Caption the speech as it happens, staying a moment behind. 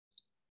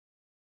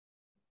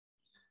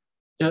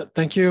Yeah,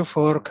 thank you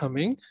for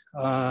coming.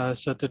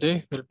 So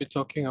today we'll be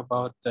talking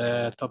about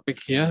the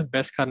topic here,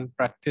 best current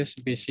practice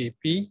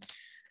BCP,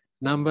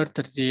 number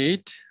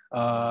 38,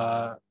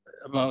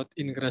 about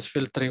ingress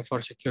filtering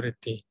for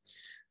security.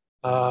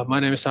 My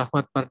name is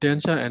Achmad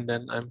Mardiansyah, and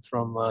then I'm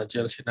from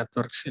GLC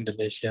Networks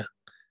Indonesia.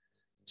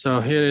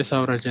 So here is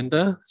our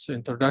agenda. So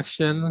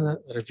introduction,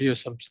 review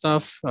some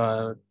stuff,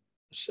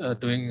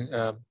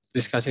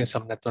 discussing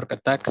some network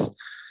attacks,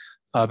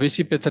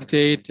 BCP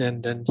 38,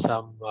 and then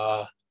some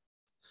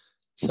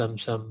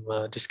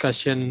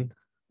discussion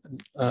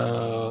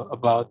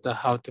about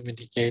how to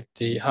mitigate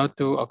how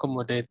to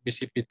accommodate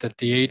BCP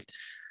 38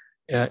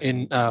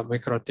 in a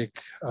microtic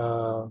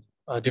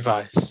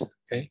device.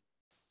 Okay.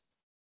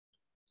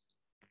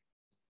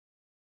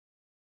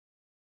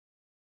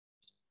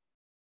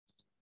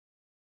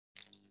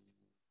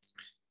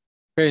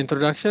 Okay,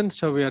 introduction.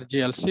 So we are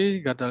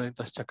GLC, Garda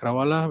Lintas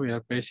Cakrawala. We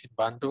are based in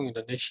Bandung,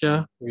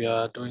 Indonesia. We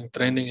are doing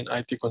training in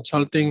IT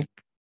consulting.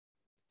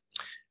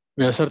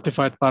 We are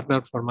certified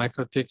partner for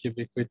MikroTik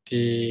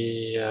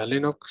Ubiquiti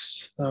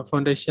Linux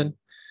Foundation,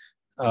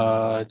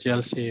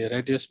 GLC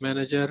Radius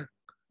Manager.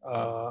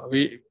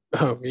 We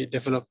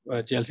develop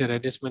GLC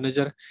Radius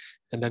Manager,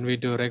 and then we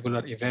do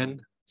regular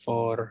event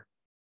for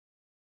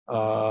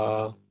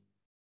like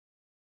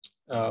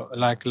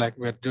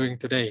we're doing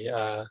today,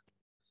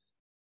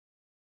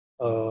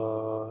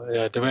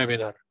 the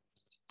webinar.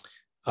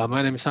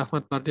 My name is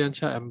Achmad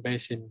Mardiansyah. I'm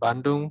based in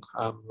Bandung.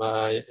 I'm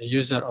a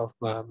user of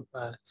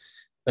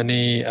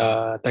many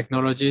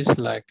technologies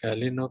like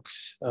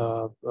Linux,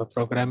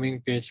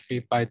 programming,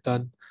 PHP,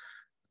 Python,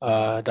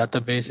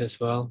 database as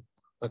well.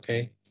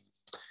 Okay.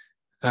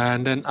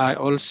 And then I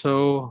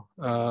also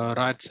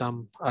write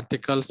some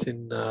articles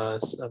in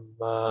some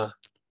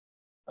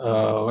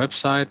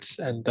websites.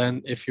 And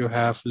then if you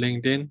have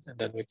LinkedIn, and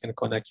then we can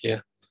connect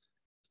here.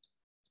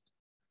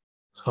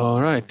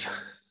 All right.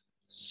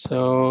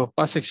 So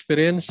past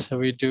experience,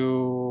 we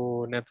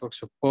do network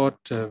support,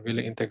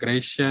 billing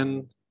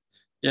integration,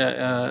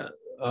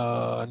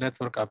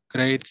 network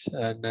upgrades,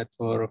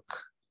 network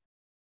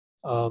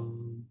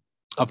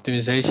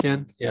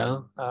optimization,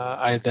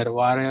 either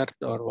wired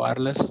or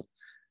wireless.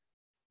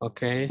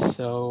 Okay,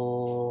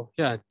 so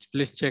yeah,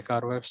 please check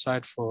our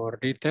website for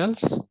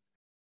details.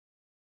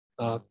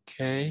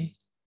 Okay,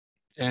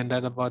 and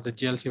then about the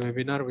GLC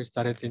webinar, we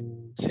started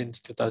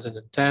since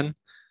 2010.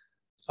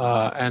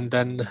 And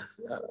then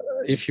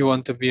if you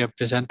want to be a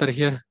presenter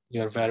here,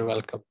 you're very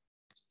welcome.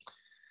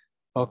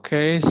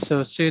 Okay,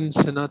 so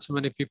since not so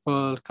many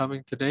people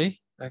coming today,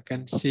 I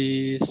can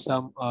see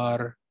some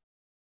are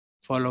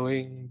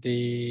following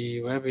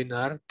the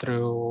webinar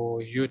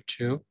through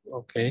YouTube.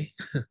 Okay.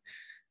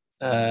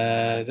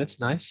 That's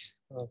nice.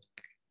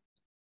 Okay.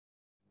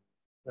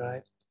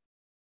 Right.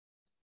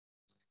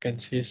 You can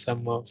see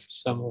some of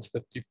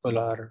the people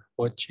are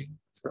watching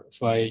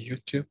via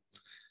YouTube.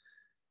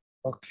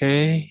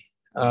 Okay.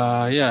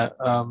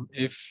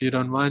 If you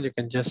don't mind, you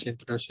can just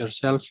introduce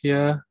yourself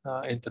here.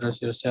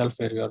 Introduce yourself,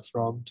 where you are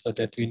from, so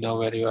that we know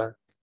where you are.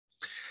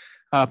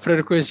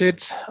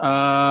 Prerequisites.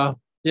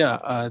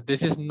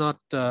 This is not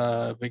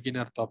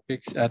beginner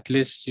topics. At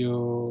least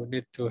you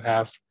need to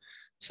have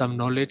some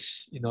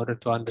knowledge in order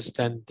to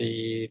understand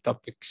the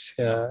topics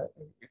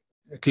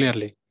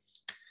clearly.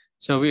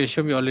 So we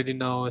assume you already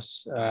know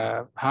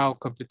how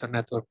computer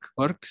network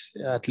works.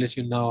 At least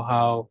you know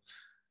how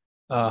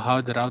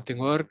the routing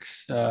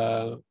works,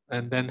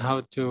 and then how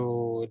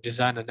to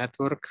design a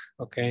network.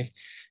 Okay,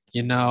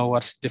 you know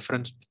what's the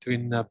difference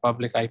between a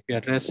public IP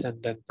address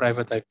and then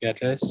private IP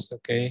address.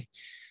 Okay,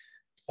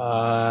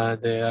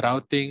 the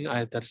routing,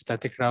 either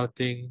static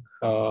routing,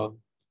 a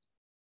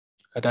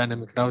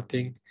dynamic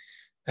routing.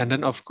 And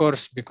then, of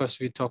course, because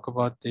we talk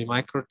about the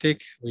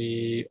MikroTik,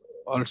 we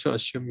also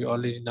assume you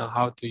already know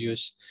how to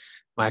use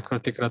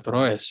MikroTik Router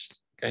OS.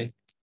 Okay.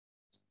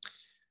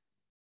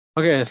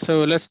 Okay,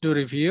 so let's do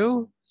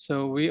review.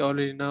 So we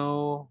already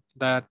know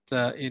that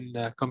in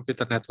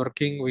computer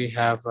networking, we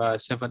have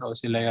 7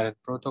 OC layer and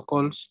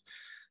protocols.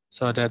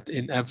 So that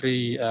in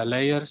every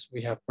layers,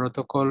 we have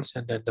protocols,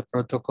 and then the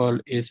protocol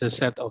is a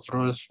set of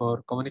rules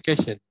for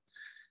communication.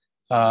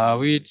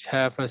 We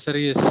have a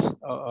series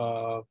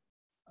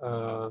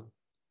a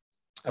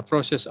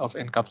process of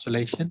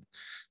encapsulation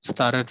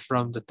started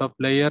from the top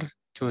layer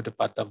to the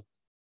bottom.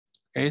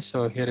 Okay,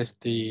 so here is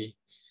the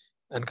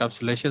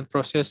encapsulation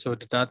process. So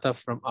the data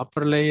from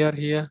upper layer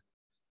here,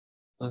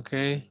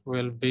 okay,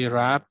 will be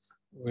wrapped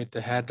with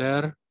the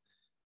header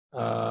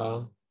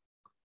down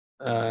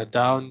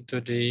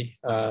to the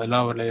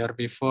lower layer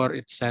before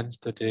it sends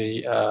to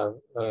the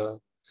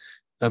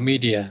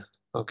media.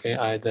 Okay,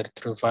 either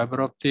through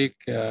fiber optic,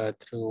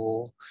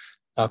 through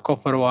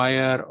copper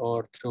wire,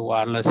 or through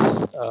wireless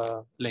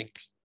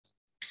links.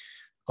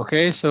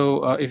 Okay,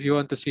 so if you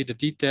want to see the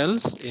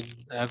details in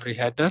every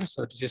header,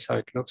 so this is how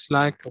it looks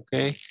like.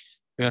 Okay,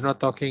 we are not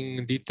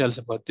talking details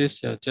about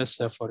this,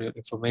 just for your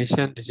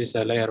information. This is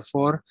a layer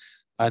 4,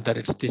 either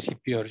it's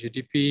TCP or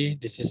UDP.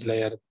 This is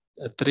layer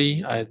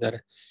 3,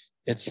 either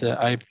it's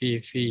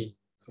IPv4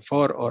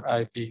 or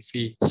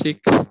IPv6.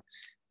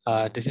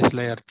 This is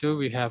layer 2.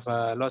 We have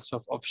lots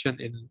of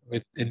options in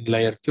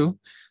layer 2,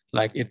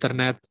 like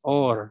internet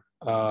or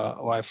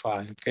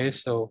Wi-Fi. Okay,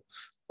 so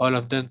all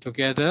of them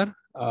together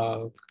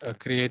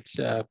creates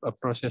a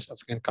process of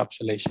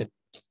encapsulation.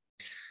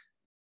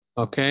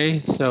 Okay,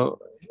 so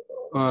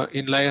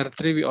in layer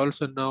 3, we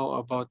also know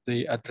about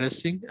the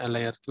addressing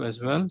layer 2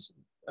 as well.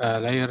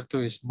 Layer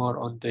 2 is more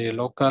on the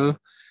local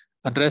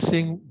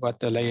addressing, but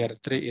the layer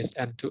 3 is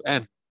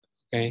end-to-end.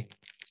 Okay.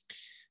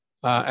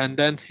 And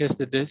then here's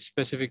the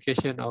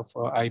specification of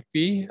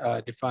IP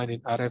defined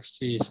in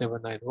RFC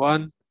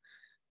 791.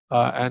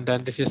 And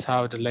then this is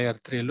how the layer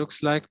 3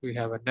 looks like. We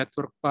have a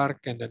network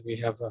park and then we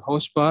have a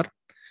host bar.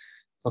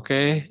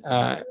 Okay,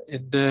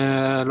 in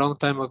the long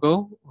time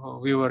ago,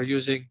 we were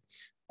using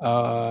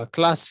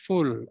class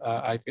full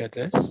IP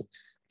address.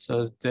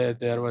 So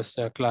there was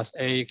class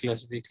A,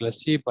 class B, class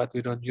C, but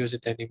we don't use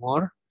it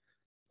anymore.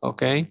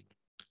 Okay,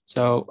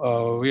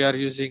 so we are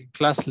using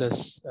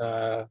classless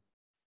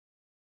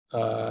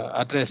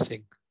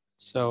addressing.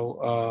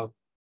 So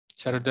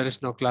there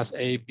is no class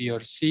A, B,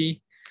 or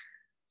C.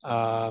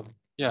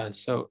 Yeah,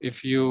 so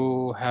if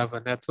you have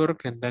a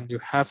network and then you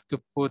have to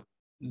put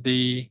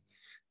the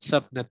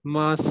subnet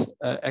mask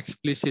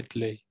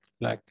explicitly,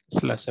 like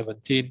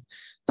 /17,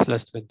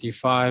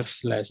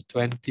 /25,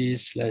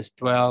 /20,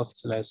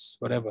 /12,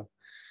 /whatever.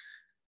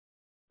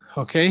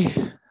 Okay,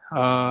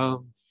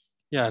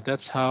 yeah,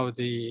 that's how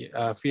the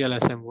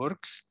VLSM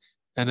works.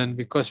 And then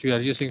because we are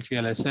using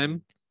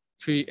VLSM,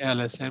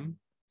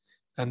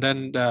 and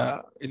then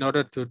in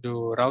order to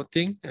do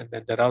routing, and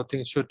then the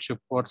routing should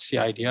support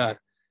CIDR,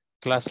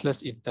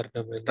 classless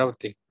interdomain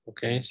routing.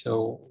 Okay,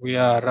 so we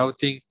are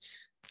routing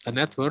a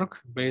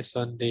network based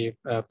on the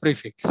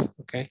prefix.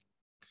 Okay,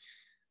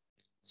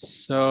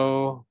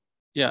 so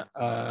yeah,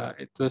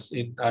 it was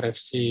in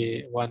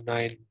RFC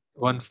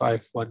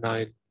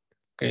 1519.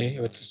 Okay,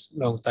 which is a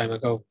long time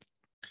ago.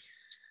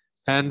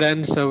 And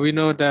then so we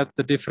know that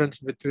the difference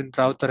between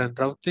router and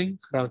routing.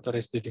 Router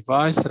is the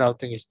device,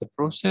 routing is the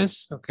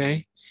process.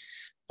 Okay.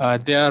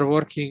 They are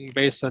working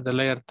based on the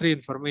layer 3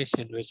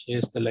 information, which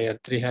is the layer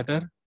 3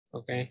 header.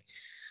 Okay,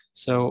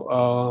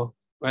 so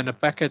when a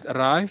packet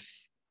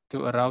arrives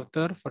to a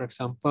router, for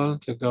example,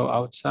 to go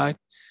outside,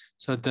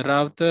 so the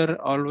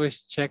router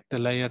always check the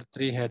layer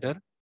 3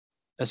 header,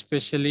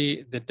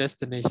 especially the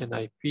destination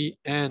IP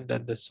and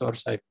then the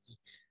source IP.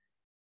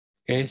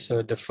 Okay,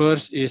 so the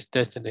first is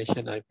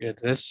destination IP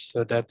address,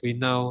 so that we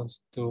know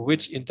to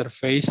which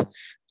interface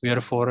we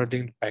are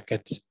forwarding the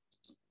packet.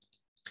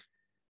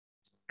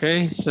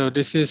 Okay, so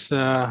this is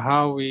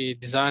how we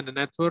design the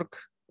network.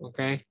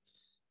 Okay,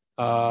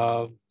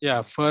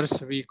 yeah,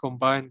 first we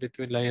combine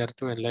between layer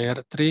 2 and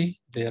layer 3.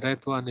 The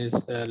red one is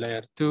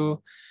layer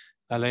 2,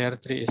 layer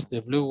 3 is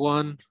the blue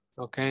one.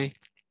 Okay,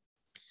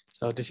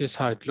 so this is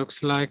how it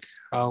looks like,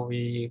 how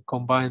we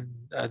combine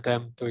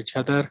them to each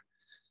other.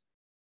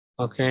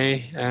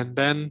 Okay, and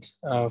then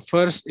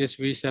first is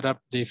we set up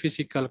the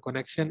physical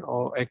connection,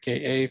 or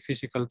AKA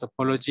physical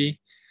topology.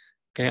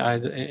 Okay,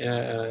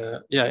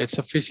 yeah, it's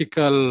a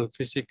physical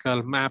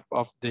map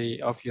of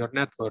your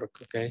network.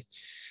 Okay,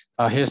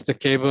 here's the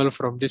cable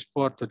from this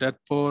port to that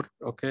port.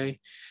 Okay,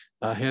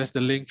 here's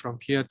the link from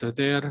here to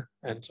there,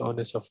 and so on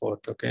and so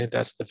forth. Okay,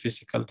 that's the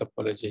physical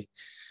topology.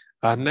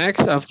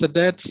 Next, after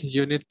that,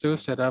 you need to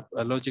set up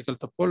a logical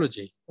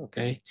topology.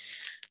 Okay,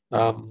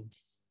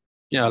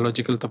 yeah,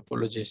 logical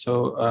topology.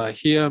 So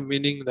here,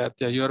 meaning that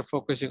you are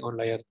focusing on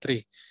layer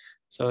 3.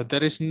 So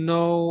there is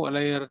no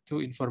layer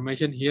 2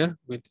 information here.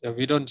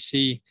 We don't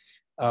see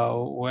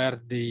where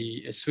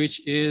the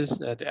switch is,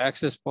 the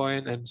access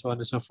point, and so on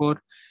and so forth.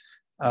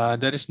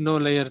 There is no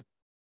layer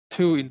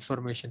 2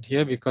 information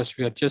here because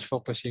we are just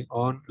focusing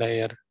on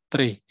layer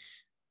 3.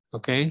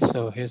 Okay,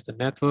 so here's the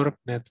network.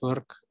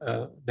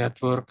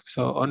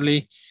 So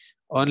only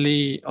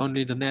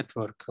the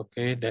network,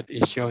 okay, that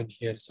is shown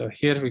here. So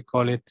here we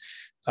call it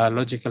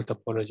logical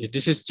topology.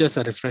 This is just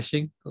a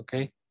refreshing,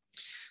 okay,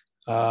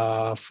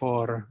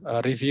 for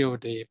review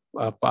the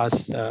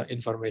past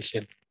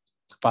information,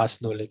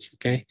 past knowledge,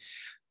 okay.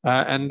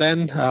 And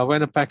then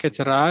when a packet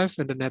arrives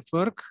in the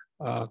network,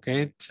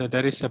 okay, so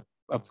there is a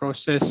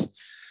process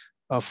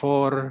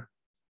for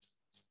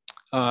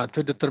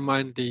to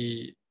determine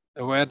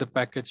where the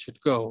packet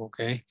should go.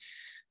 Okay,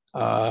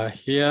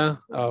 here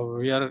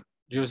we are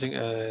using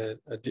a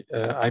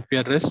IP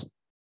address.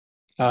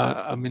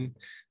 I mean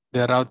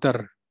the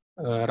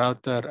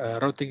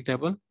routing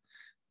table.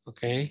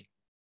 Okay,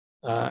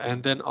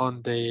 and then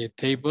on the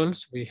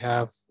tables we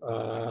have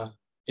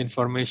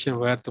information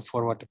where to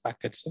forward the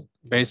packets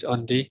based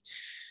on the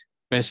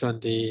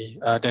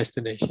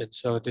destination.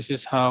 So this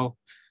is how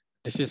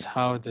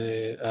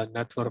the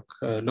network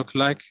look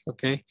like.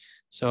 Okay,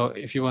 so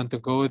if you want to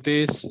go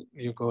this,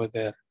 you go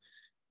there.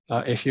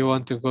 If you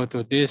want to go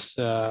to this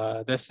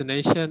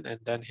destination,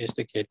 and then here's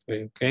the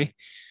gateway. Okay,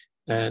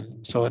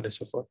 and so on and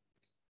so forth.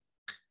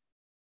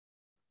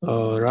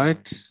 All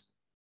right.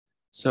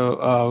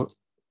 So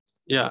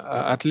yeah,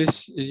 at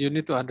least you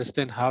need to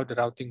understand how the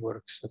routing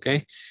works.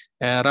 Okay,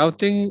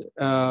 routing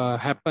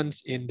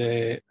happens in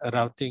the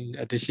routing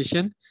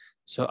decision.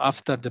 So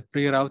after the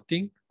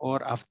pre-routing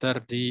or after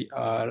the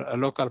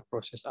local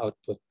process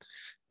output.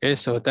 Okay,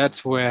 so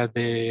that's where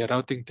the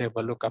routing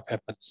table lookup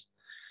happens.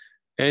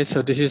 Okay,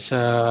 so this is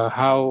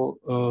how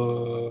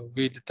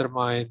we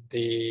determine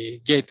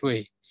the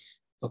gateway.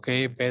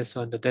 Okay, based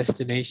on the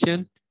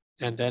destination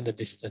and then the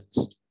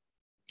distance.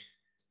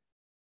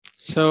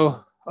 So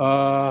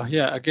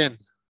yeah, again,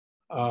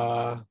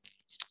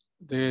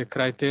 the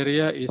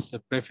criteria is the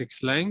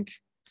prefix length,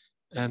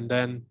 and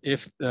then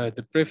if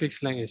the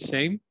prefix length is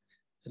same,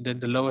 and then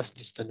the lowest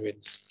distance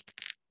wins.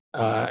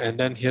 And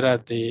then here are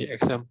the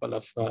example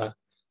of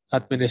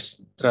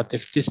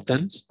administrative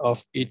distance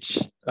of each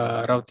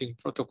routing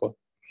protocol.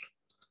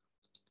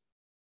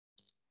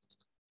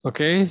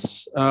 Okay,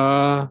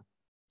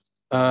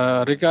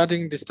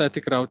 regarding the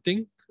static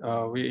routing,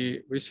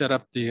 we set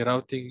up the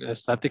routing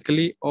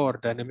statically or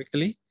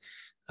dynamically.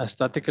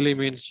 Statically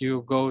means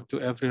you go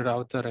to every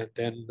router and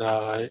then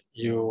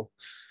you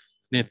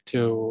need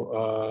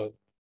to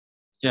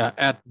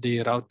add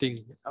the routing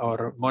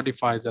or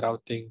modify the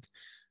routing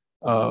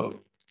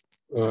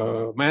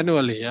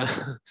manually. Yeah.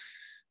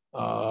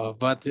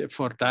 But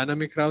for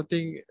dynamic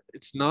routing,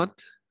 it's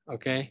not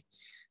okay.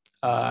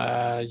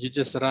 You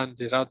just run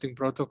the routing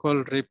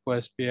protocol, RIP,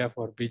 OSPF,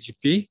 or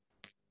BGP.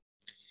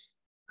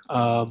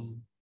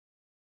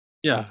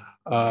 Yeah,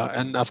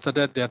 and after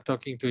that, they are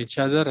talking to each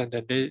other, and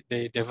then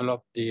they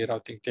develop the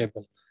routing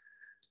table.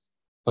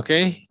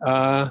 Okay,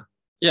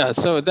 yeah,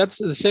 so that's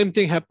the same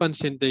thing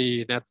happens in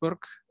the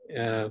network.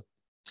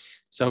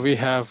 So we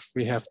have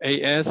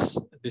AS.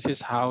 This is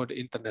how the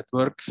internet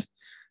works.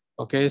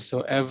 Okay,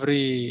 so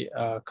every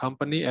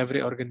company,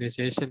 every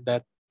organization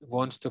that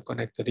wants to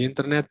connect to the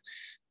internet,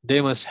 they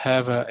must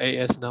have a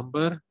AS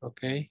number.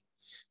 Okay,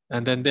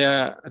 and then they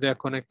are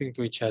connecting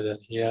to each other.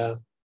 Yeah,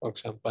 for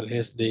example,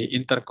 here's the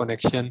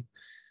interconnection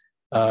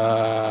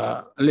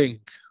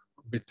link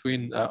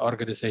between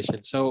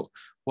organizations. So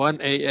one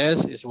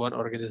AS is one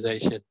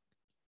organization.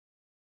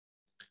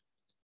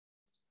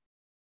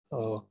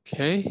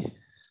 Okay,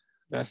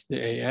 that's the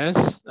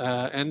AS.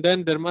 And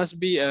then there must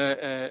be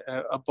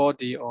a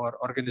body or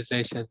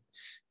organization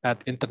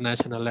at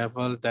international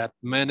level that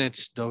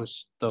manage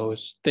those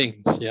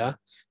things. Yeah,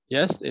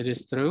 yes, it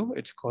is true.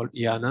 It's called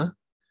IANA,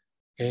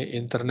 okay,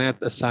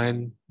 Internet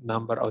Assigned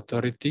Number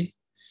Authority.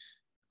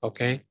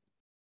 Okay,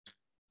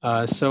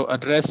 so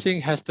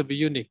addressing has to be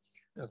unique.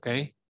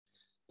 Okay,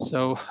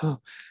 so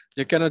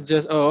you cannot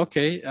just, oh,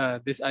 okay,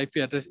 this IP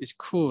address is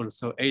cool,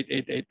 so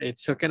 8888.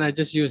 So can I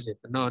just use it?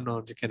 No,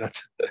 no, you cannot.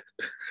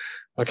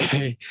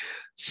 Okay,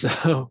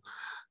 so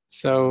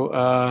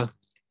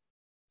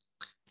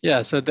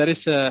yeah, so there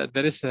is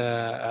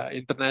a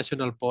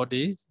international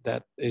body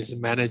that is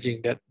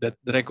managing that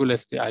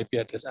regulates the IP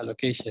address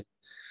allocation.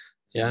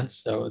 Yeah,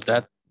 so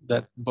that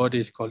body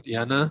is called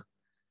IANA.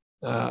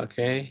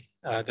 Okay,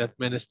 that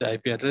manages the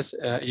IP address.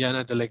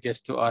 IANA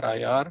delegates to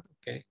RIR.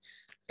 Okay,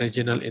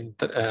 regional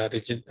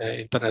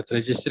internet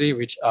registry,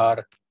 which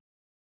are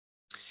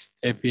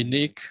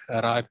APNIC,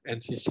 RIPE,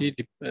 NCC,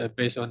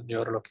 based on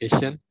your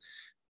location.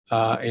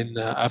 In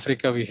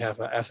Africa, we have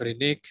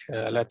AFRINIC.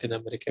 Latin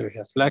America, we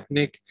have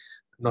LACNIC.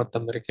 North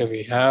America,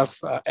 we have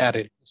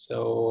ARIN.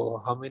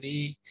 So how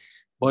many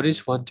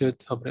bodies? How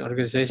many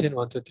organizations?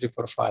 1, 2, 3,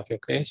 4, 5.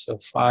 Okay, so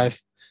five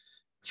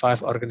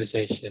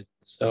organizations.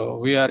 So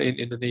we are in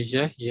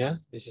Indonesia here.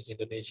 This is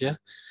Indonesia.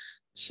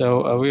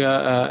 So we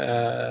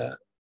are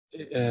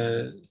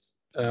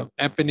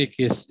APNIC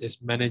is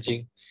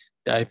managing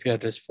the IP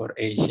address for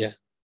Asia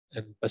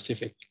and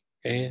Pacific.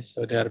 Okay,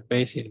 so they are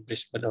based in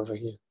Brisbane over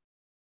here.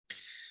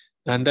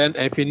 And then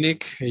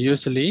APNIC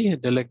usually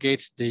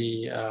delegates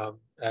the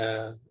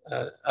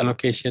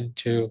allocation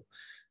to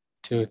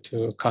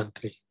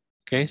country.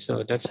 Okay,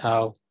 so that's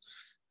how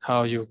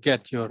you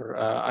get your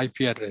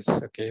IP address.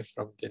 Okay,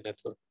 from the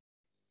network.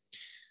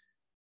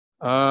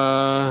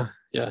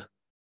 Yeah.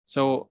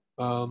 So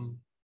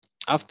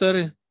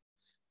after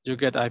you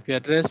get IP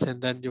address,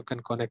 and then you can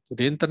connect to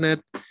the internet.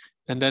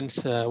 And then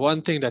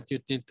one thing that you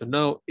need to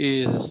know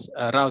is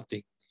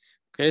routing.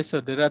 Okay, so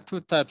there are two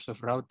types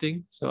of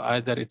routing. So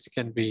either it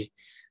can be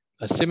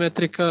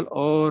symmetrical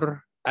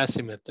or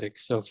asymmetric.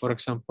 So for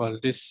example,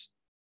 this,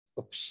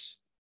 oops.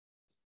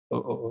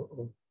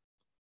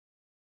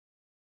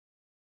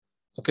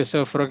 Okay,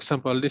 so for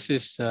example, this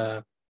is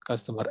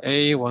customer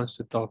A wants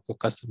to talk to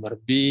customer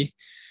B.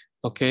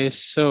 Okay,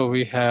 so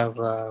we have,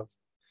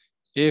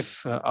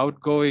 if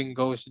outgoing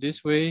goes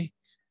this way,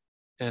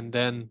 and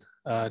then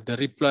the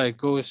reply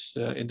goes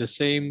in the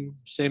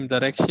same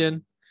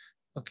direction,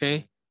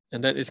 okay,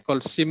 and that is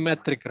called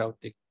symmetric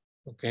routing.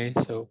 Okay,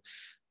 so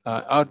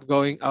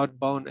outgoing,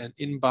 outbound, and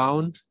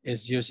inbound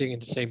is using in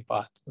the same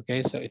path.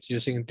 Okay, so it's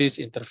using this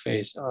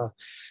interface.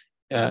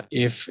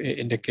 If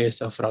in the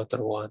case of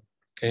router 1,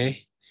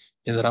 okay,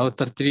 in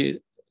router 3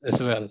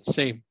 as well,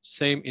 same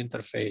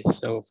interface.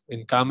 So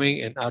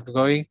incoming and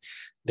outgoing,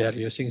 they are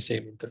using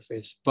same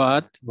interface.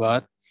 But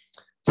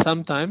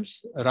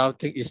sometimes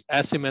routing is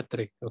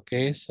asymmetric.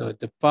 Okay, so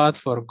the path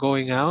for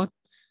going out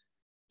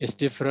is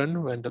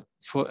different when the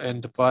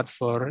path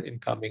for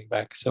incoming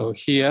back. So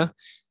here,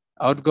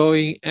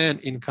 outgoing and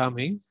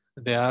incoming,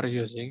 they are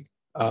using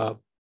a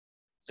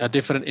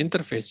different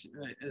interface.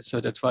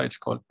 So that's why it's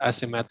called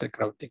asymmetric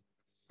routing.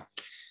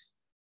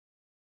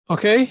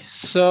 Okay,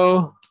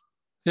 so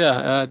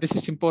yeah, this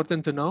is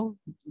important to know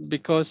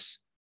because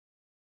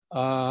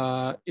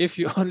if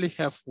you only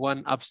have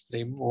one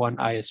upstream, one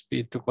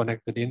ISP to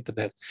connect to the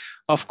internet,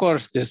 of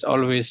course, there's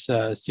always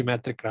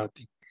symmetric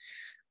routing.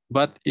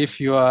 But if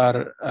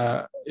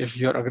if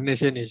your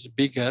organization is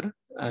bigger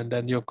and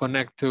then you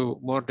connect to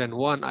more than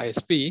one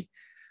ISP,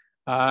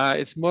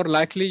 it's more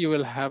likely you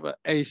will have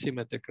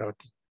asymmetric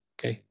routing.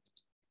 Okay.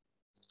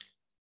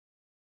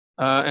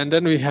 And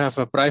then we have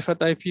a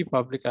private IP,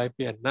 public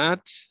IP, and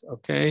NAT.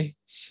 Okay,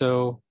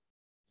 so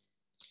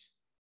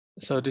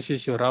this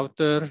is your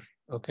router.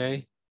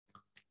 Okay,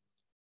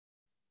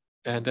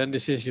 and then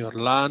this is your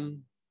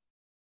LAN,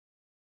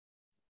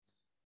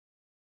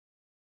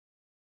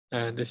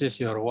 and this is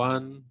your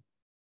WAN.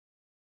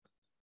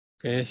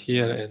 Okay,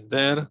 here and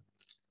there.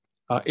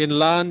 In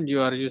LAN,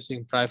 you are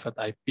using private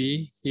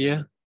IP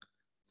here.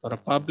 For a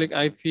public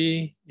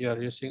IP, you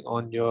are using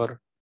on your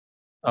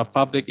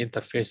public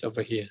interface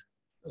over here.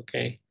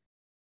 Okay,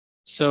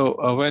 so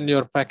when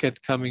your packet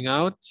coming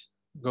out,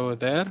 go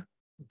there.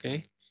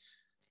 Okay,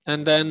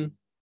 and then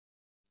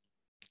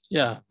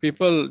yeah,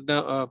 people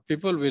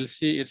will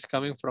see it's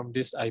coming from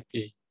this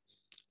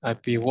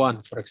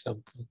IP1, for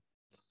example.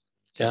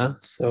 Yeah,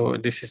 so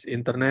this is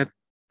internet.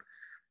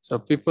 So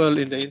people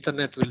in the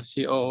internet will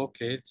see, oh,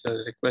 okay, it's a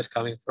request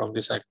coming from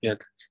this IP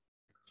address.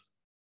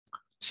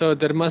 So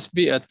there must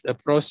be a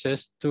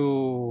process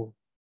to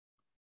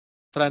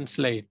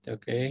translate,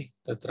 okay,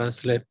 to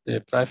translate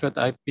the private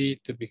IP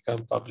to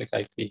become public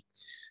IP.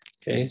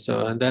 Okay,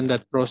 so and then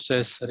that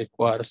process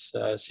requires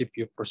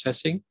CPU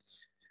processing.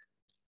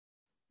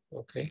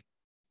 Okay,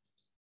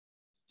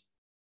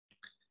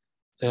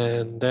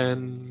 and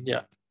then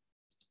yeah,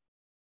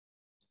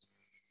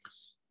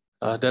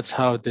 that's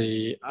how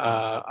the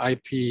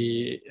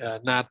IP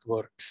NAT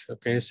works.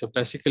 Okay, so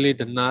basically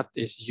the NAT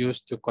is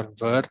used to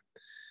convert,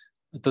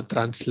 to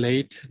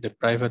translate the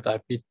private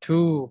IP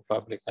to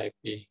public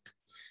IP.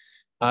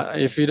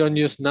 If we don't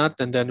use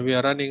NAT, and then we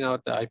are running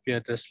out the IP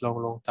address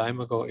long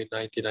time ago in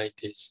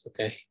 1990s.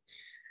 Okay.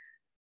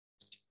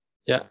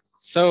 Yeah.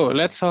 So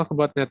let's talk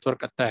about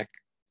network attack.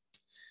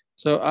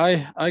 So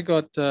I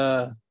got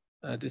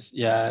this.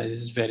 Yeah, this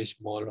is very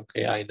small.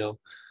 Okay, I know.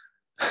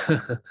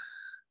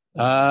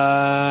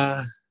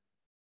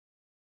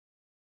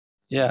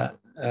 Yeah.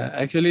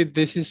 Actually,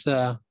 this is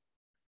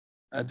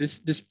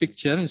this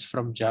picture is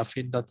from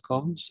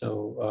Jafin.com.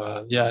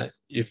 So yeah,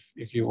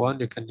 if you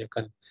want, you can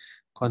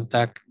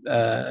contact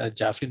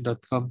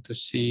Jafin.com to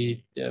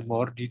see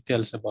more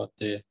details about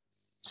the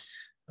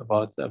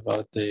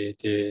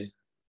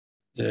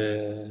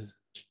the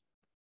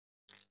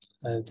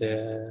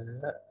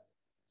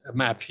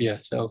map here.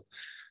 So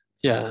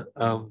yeah,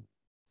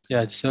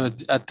 yeah. So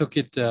I took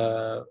it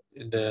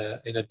in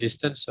a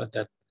distance so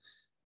that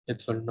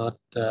it will not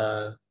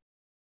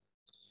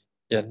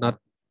yeah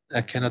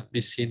cannot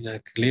be seen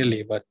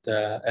clearly. But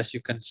as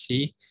you can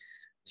see,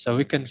 so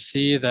we can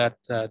see that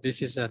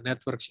this is a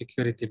network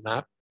security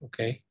map.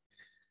 Okay,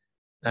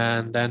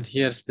 and then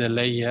here's the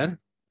layer.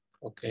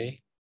 Okay.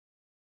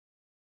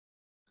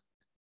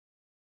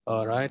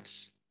 All right,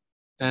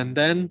 and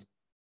then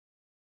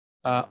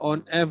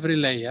on every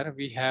layer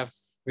we have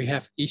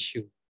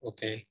issue.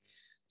 Okay,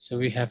 so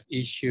we have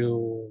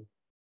issue.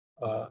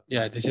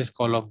 Yeah, this is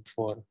column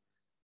for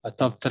a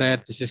top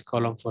thread. This is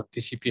column for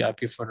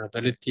TCP/IP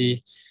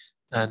vulnerability,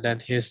 and then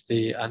here's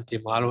the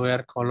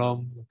anti-malware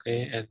column.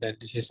 Okay, and then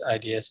this is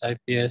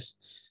IDS/IPS,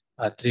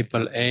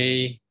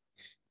 AAA,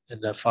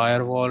 and the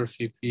firewall,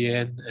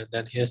 VPN, and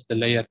then here's the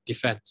layer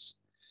defense.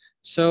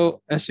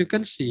 So as you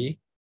can see,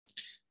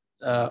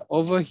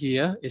 over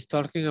here is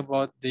talking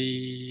about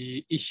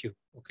the issue,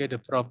 okay, the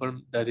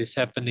problem that is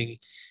happening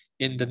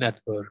in the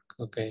network,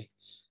 okay.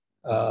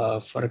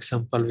 For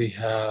example, we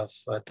have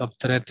top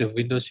thread, the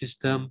Windows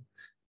system,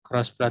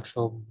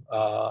 cross-platform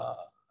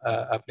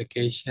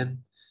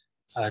application,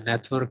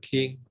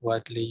 networking,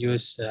 widely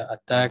used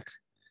attack.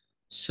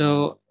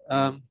 So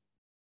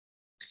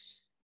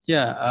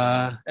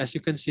yeah, as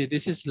you can see,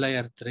 this is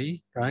layer 3,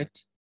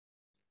 right?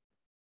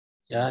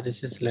 Yeah,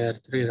 this is layer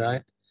 3,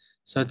 right?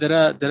 So there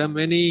are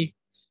many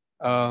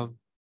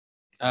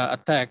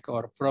attack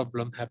or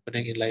problem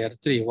happening in layer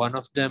 3. One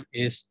of them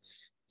is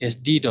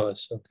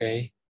DDoS.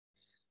 Okay.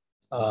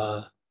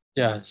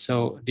 Yeah.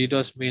 So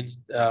DDoS means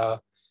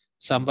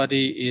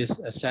somebody is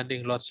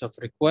sending lots of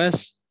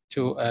requests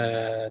to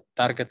a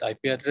target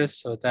IP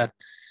address so that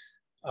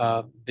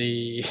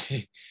the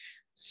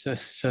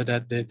so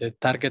that the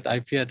target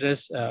IP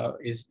address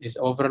is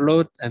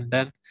overload, and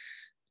then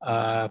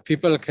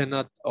people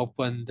cannot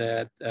open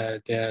that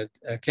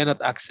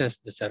cannot access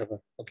the server.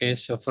 Okay.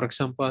 So for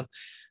example,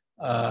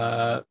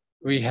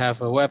 we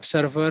have a web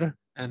server,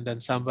 and then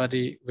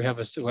we have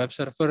a web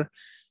server,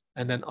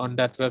 And then on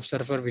that web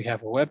server, we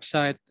have a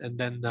website, and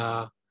then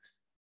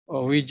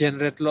we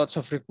generate lots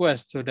of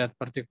requests to that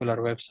particular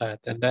website.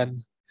 And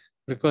then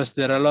because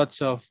there are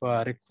lots of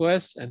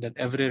requests, and then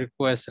every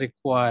request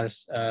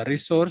requires a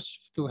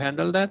resource to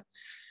handle that.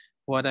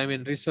 What I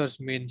mean resource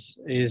means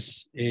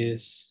is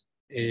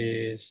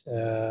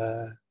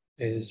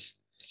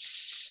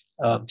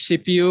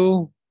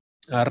CPU,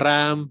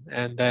 RAM,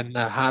 and then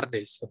hard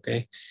disk.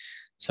 Okay,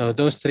 so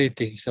those three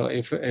things. So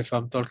if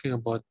I'm talking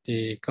about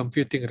the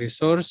computing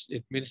resource,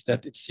 it means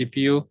that it's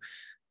CPU,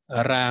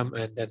 RAM,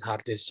 and then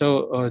hard disk.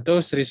 So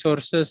those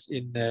resources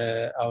in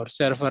our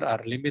server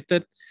are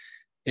limited.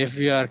 If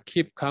we are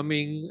keep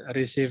coming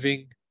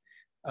receiving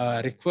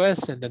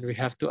requests, and then we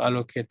have to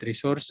allocate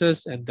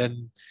resources, and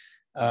then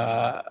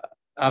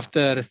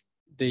after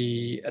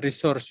the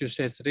resource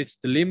usage reach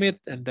the limit,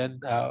 and then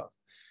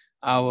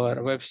our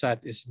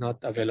website is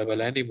not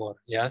available anymore.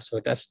 Yeah, so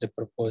that's the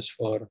purpose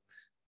for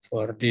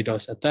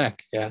DDoS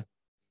attack. Yeah.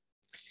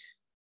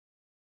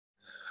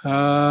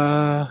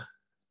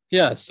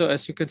 Yeah. So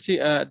as you can see,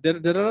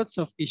 there are lots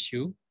of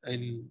issue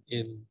in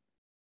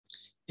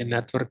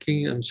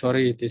networking. I'm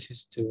sorry, this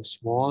is too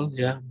small.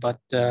 Yeah, but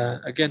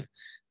again,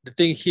 the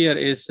thing here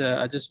is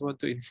I just want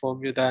to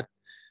inform you that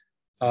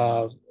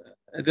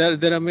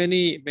there are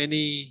many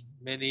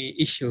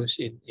issues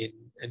in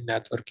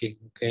networking.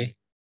 Okay,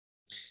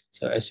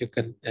 so as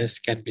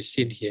can be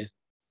seen here,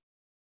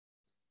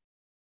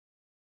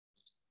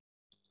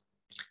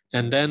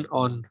 and then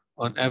on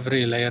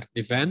every layered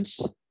events,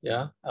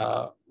 yeah,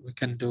 we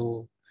can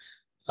do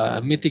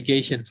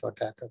mitigation for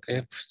that.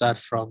 Okay, start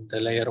from the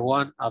layer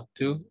 1 up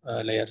to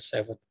layer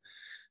 7.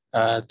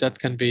 That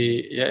can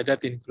be, yeah,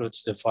 that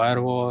includes the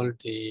firewall,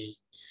 the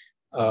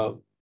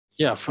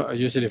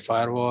usually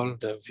firewall,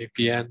 the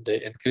VPN, the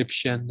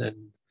encryption,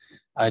 and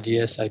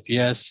IDS,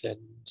 IPS, and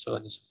so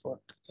on and so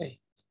forth. Okay.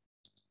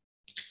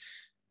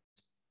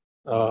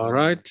 All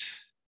right.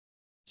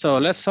 So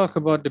let's talk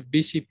about the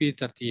BCP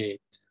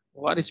 38.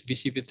 What is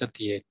BCP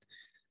 38?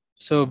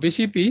 So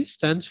BCP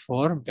stands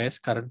for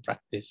best current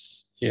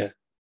practice here.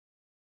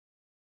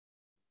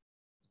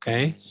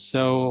 Okay.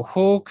 So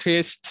who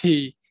creates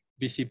the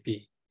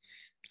BCP?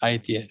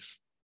 IETF.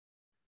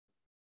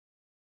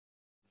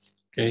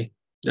 Okay.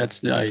 That's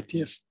the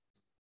IETF.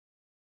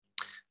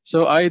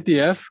 So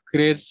IETF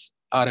creates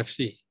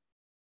RFC.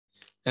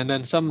 And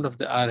then some of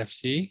the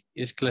RFC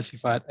is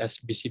classified as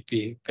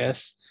BCP,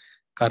 best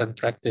current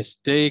practice.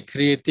 They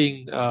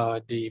creating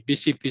the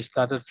BCP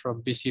started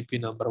from BCP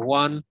number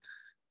 1,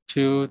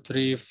 2,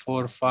 3,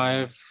 4,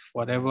 5,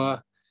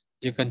 whatever.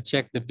 You can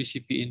check the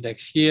BCP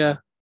index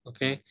here,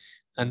 okay?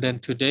 And then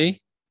today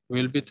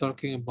we'll be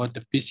talking about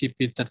the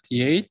BCP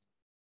 38,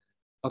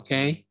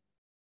 okay,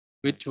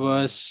 which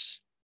was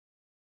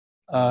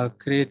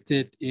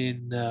created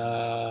in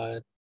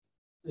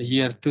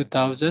year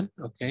 2000,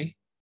 okay?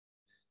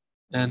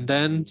 And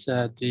then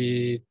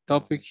the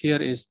topic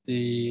here is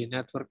the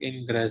network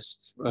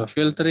ingress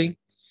filtering,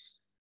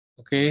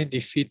 okay,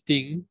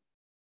 defeating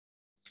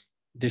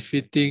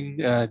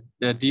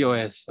the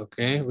DOS,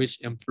 okay,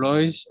 which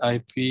employs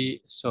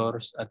IP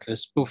source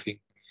address spoofing.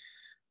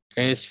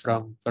 Okay, it's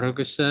from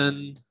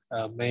Ferguson,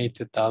 May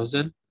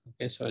 2000.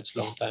 Okay, so it's a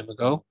long time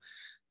ago.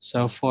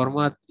 So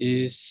format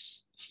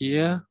is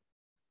here,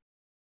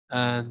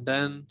 and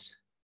then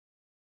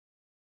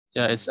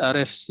yeah, it's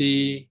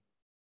RFC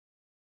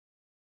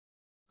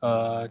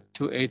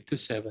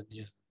 2827.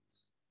 Yeah.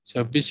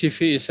 So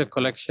BCP is a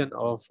collection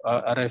of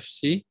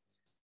RFC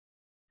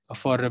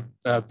for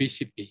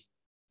BCP,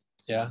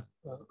 yeah,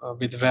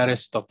 with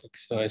various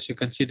topics. So as you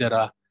can see, there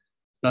are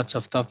lots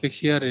of topics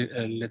here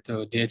related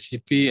to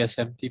DHCP,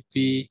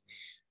 SMTP,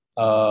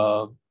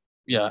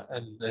 yeah,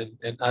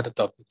 and other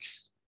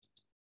topics.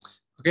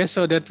 Okay,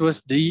 so that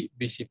was the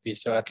BCP.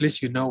 So at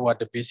least you know what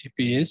the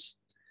BCP is.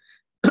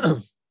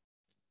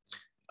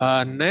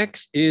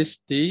 Next is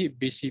the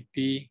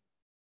BCP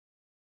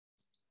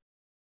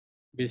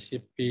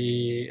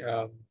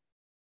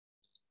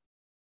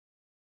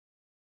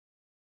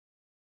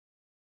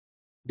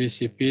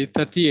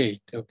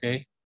 38.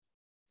 Okay,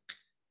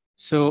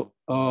 so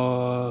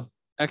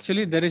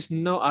actually there is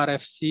no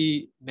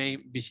RFC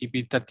name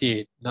BCP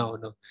 38. No.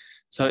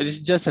 So it's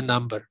just a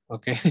number.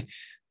 Okay,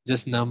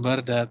 just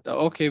number that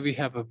okay, we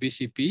have a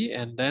BCP,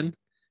 and then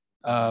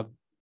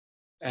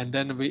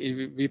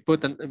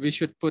we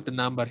should put a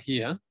number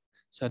here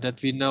so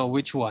that we know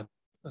which one.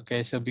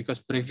 Okay, so because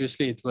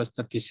previously it was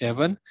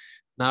 37,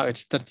 now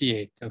it's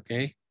 38.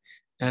 Okay,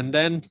 and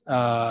then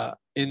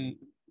in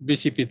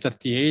BCP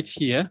 38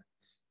 here,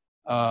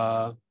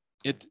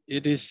 it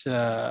is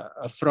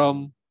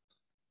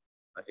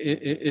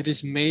it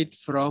is made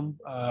from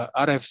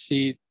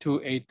RFC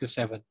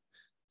 2827.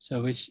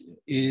 So which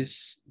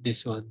is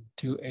this one,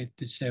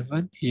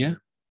 2827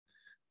 here.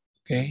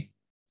 Okay.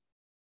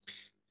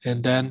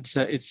 And then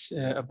so it's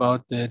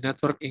about the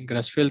network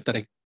ingress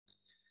filtering.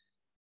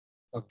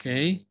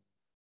 Okay.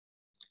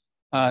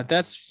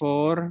 That's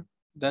for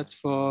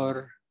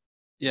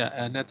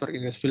yeah, network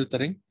ingress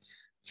filtering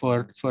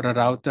for a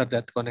router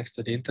that connects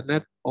to the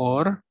internet,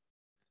 or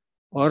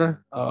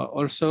or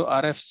also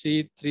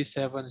RFC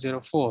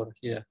 3704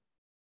 here.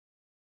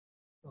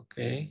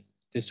 Okay,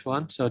 this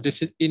one. So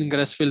this is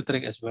ingress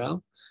filtering as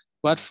well,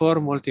 but for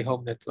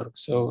multi-home network.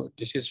 So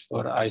this is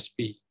for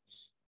ISP.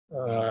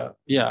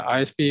 Yeah,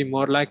 ISP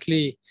more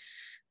likely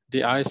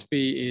the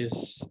ISP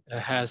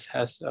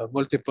has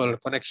multiple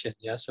connection.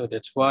 Yeah, so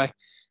that's why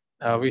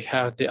we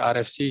have the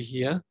RFC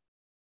here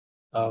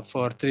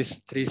for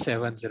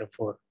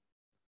 3704.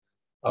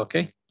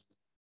 Okay.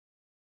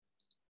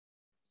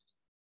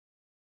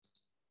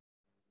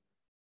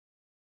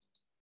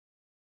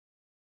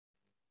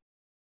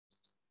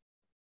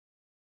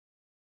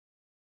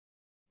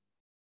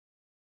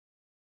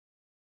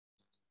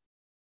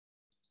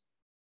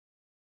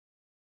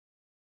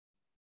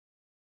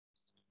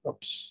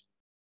 Oops.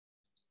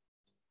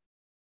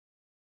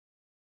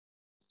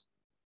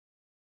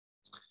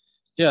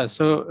 Yeah,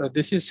 so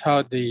this is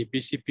how the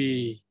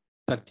BCP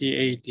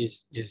 38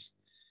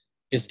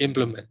 is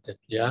implemented.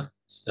 Yeah,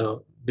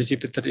 so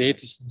BCP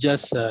 38 is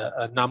just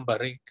a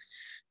numbering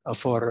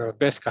for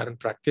best current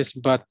practice,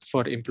 but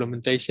for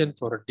implementation,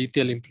 for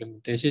detailed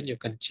implementation, you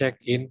can check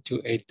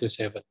into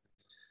 827.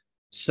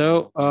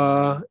 So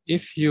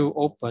if you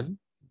open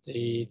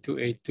the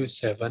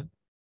 2827,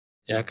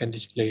 yeah, I can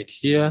display it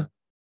here.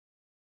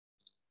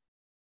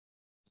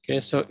 Okay,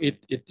 so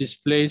it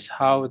displays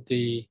how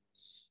the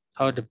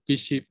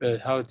BCP,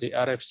 how the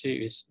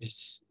RFC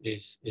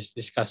is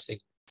discussing.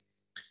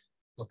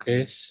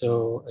 Okay,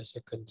 so as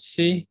you can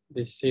see,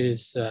 this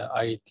is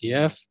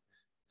IETF,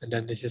 and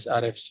then this is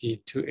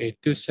RFC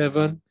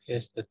 2827.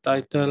 Here's the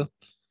title.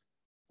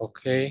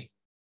 Okay,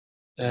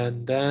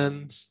 and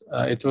then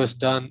it was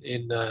done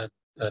in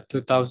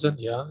 2000.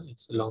 Yeah,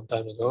 it's a long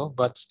time ago,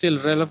 but still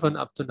relevant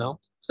up to now.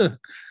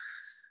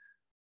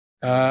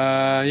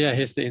 Yeah,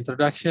 here's the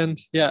introduction.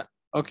 Yeah,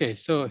 okay,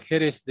 so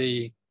here is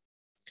the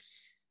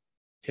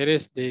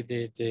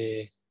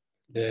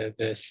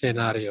the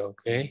scenario.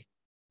 Okay,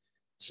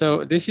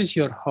 so this is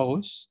your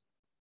host.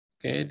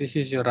 Okay, this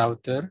is your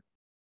router,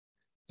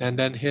 and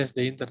then here's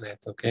the internet.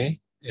 Okay,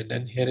 and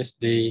then here is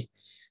the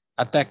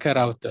attacker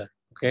router.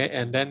 Okay,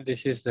 and then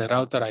this is the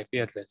router IP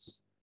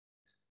address.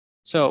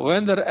 So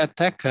when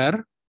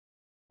attacker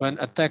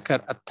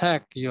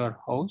attack your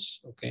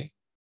host, okay,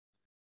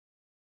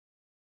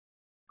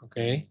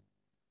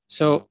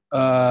 so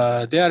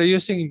they are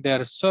using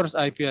their source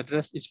IP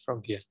address is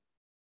from here.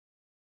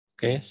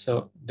 Okay,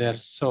 so their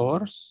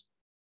source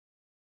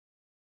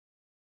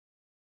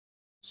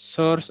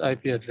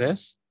IP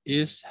address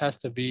has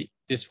to be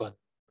this one.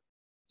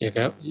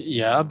 Okay,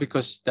 yeah,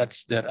 because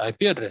that's their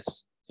IP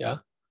address. Yeah.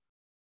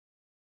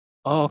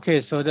 Oh, okay,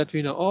 so that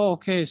we know. Oh,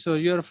 okay, so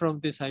you're from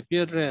this IP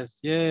address.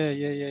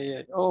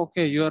 Yeah. Oh,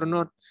 okay, you're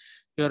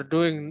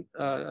doing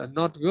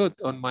not good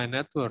on my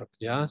network.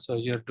 Yeah, so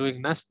you're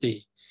doing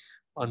nasty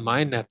on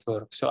my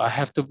network. So I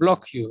have to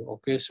block you.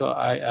 Okay, so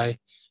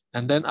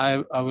and then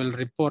I will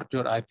report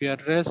your IP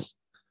address,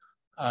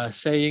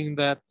 saying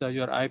that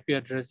your IP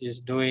address is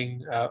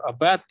doing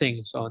bad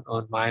things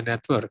on my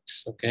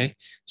networks. Okay,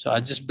 so I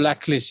just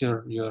blacklist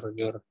your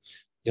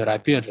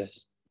IP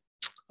address.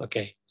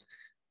 Okay.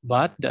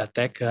 But the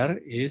attacker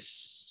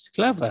is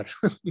clever.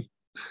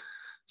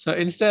 So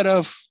instead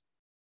of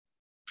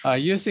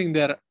using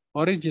their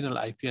original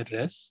IP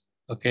address,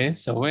 okay,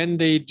 so when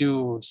they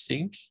do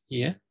sync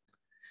here,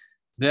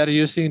 they're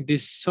using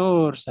this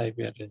source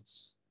IP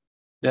address.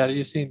 They're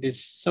using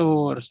this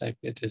source IP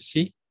address,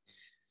 see?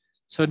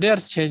 So they're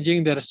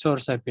changing their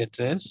source IP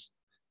address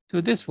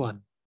to this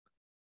one.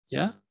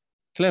 Yeah,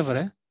 clever,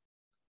 eh?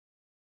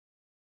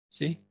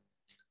 See?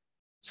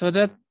 So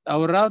that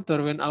our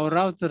router, when our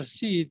router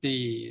see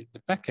the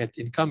packet,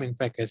 incoming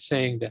packet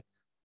saying that,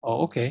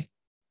 oh, okay,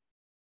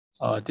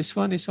 this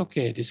one is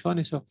okay. This one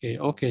is okay.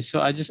 Okay,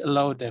 so I just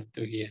allow them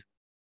to hear.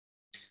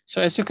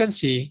 So as you can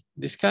see,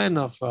 this kind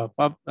of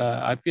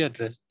IP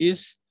address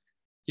is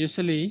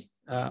usually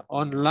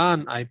on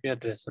LAN IP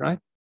address, right?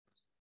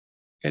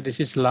 Okay, this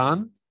is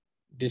LAN.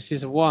 This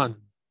is one,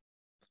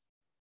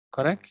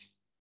 correct?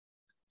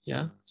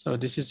 Yeah, so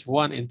this is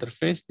one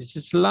interface. This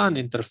is LAN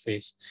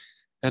interface.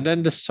 And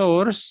then the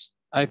source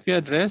IP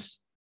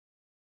address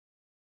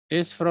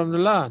is from the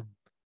LAN.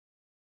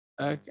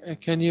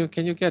 Can you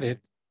get it?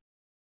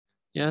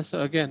 Yeah,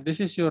 so again, this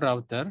is your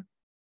router.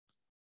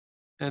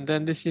 And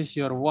then this is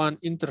your one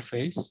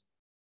interface.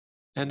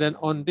 And then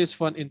on this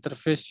one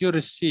interface, you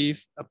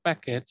receive a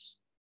packet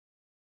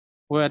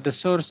where the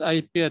source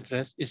IP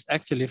address is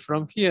actually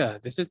from here.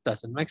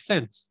 Doesn't make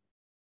sense.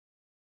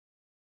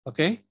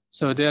 Okay,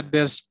 so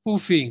they're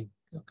spoofing.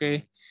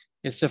 Okay,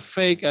 it's a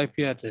fake IP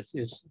address.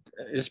 It's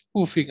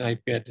spoofing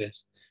IP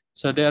address.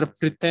 So they are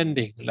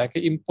pretending like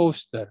an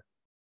imposter.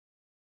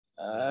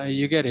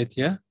 You get it,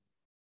 yeah?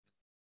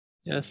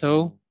 Yeah.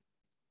 So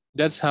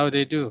that's how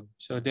they do.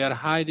 So they are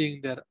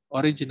hiding their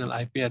original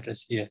IP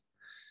address here.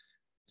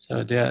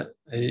 So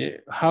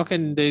how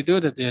can they do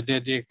that?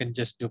 They can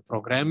just do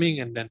programming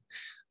and then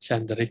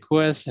send the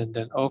request and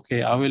then,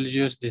 okay, I will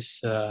use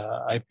this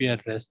IP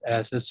address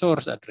as a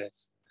source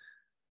address.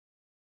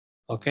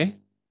 Okay.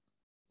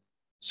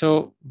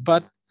 So,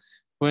 but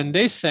when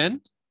they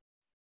send,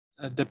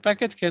 the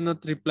packet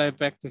cannot reply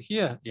back to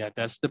here. Yeah,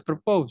 that's the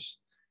propose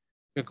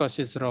because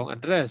it's wrong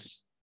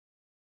address.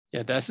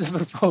 Yeah, that's the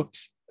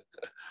propose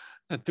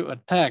to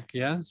attack.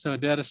 Yeah, so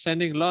they are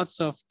sending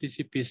lots of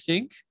TCP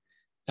sync,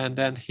 and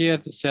then here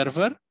the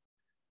server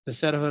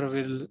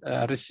will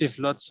receive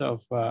lots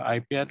of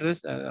IP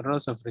address,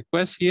 lots of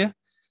requests here,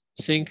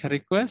 sync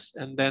requests,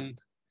 and then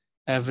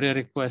every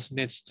request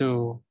needs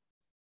to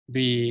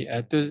be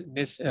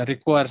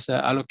requires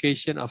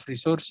allocation of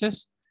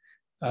resources,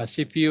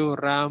 CPU,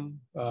 RAM,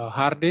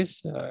 hard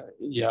disk.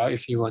 Yeah,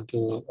 if you want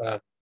to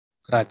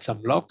write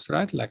some logs,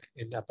 right, like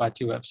in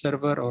Apache Web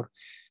Server or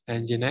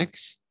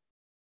Nginx.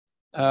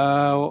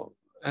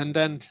 And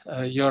then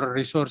your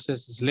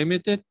resources is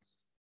limited.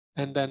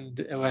 And then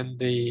when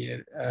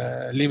the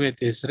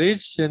limit is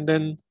reached, and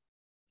then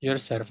your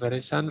server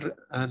is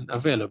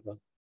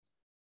unavailable.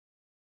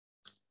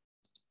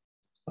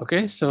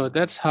 Okay, so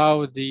that's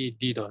how the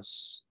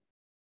DDoS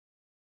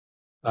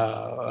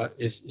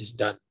is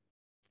done.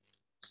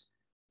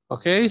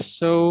 Okay,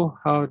 so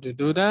how to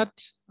do that?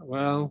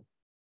 Well,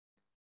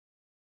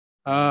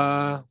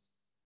 yeah,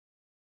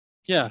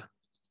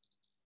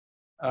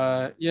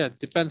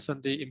 depends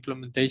on the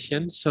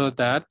implementation. So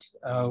that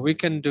we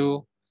can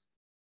do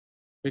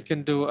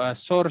a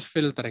source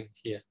filtering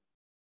here.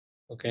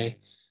 Okay,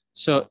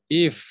 so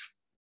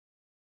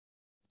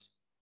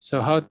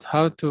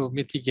how to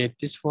mitigate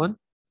this one?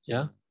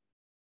 Yeah,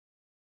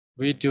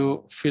 we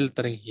do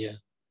filtering here.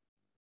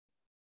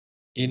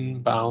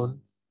 Inbound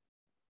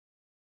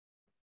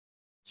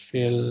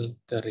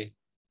filtering.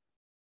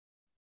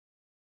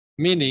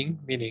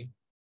 Meaning.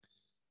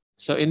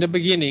 So in the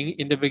beginning,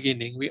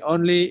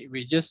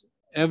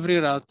 every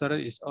router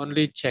is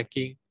only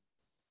checking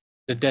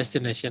the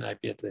destination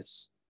IP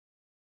address.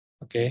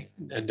 Okay,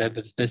 and then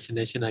the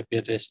destination IP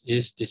address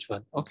is this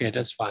one. Okay,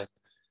 that's fine.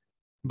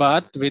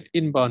 But with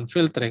inbound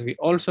filtering, we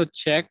also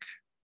check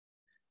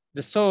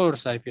the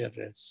source IP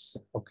address.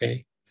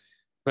 Okay,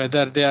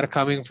 whether they are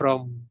coming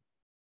from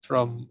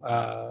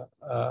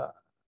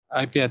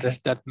IP address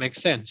that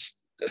makes sense.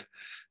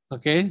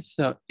 Okay,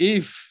 so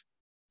if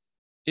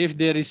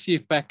they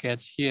receive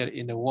packets here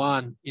in the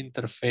one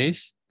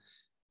interface,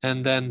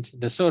 and then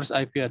the source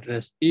IP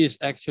address is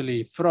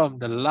actually from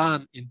the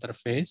LAN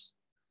interface,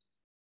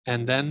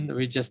 and then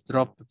we just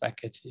drop the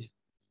package here.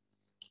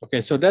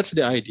 Okay, so that's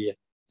the idea.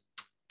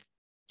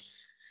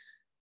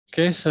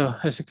 Okay, so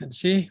as you can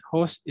see,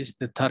 host is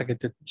the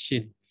targeted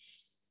machine.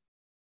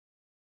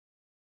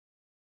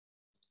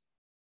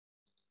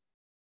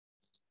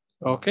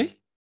 Okay,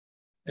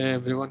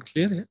 everyone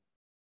clear? Yeah?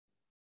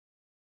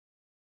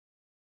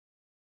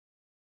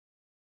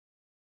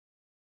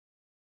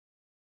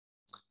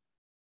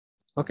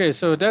 Okay,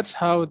 so that's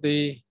how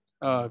the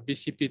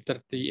BCP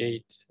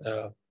 38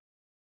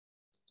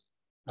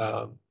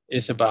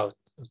 is about.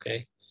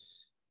 Okay,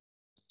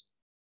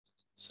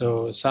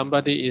 so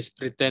somebody is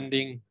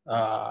pretending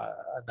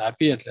an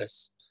IP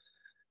address,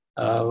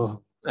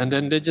 and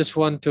then they just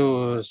want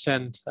to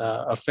send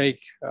a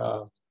fake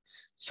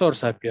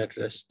source IP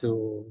address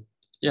to,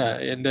 yeah,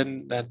 and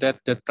then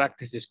that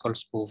practice is called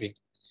spoofing.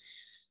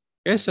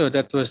 Okay, so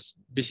that was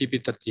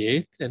BCP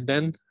 38, and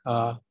then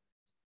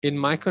in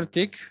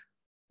MikroTik,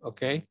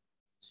 okay,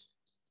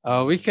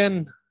 we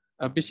can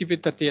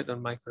BCP 38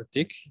 on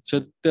MikroTik.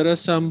 So there are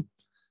some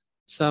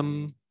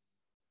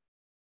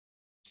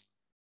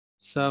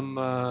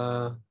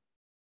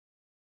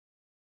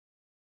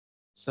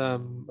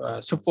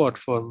support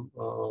for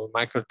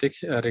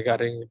MikroTik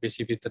regarding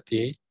BCP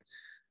 38.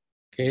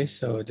 Okay,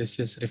 so this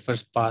is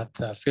reverse path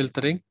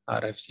filtering,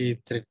 RFC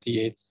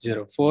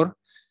 3804,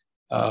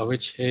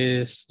 which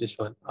is this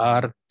one.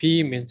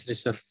 RP means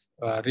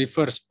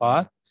reverse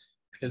path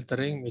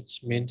filtering,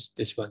 which means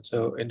this one.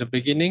 So in the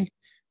beginning,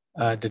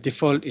 the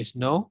default is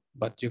no,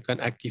 but you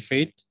can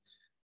activate.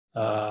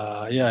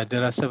 Yeah,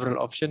 there are several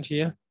options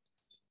here.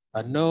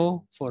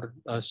 No for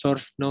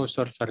no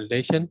source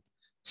validation.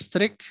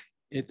 Strict,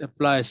 it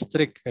applies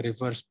strict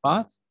reverse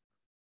path.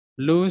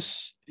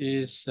 Loose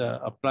is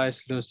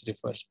applies loose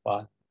reverse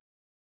path.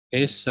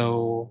 Okay,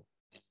 so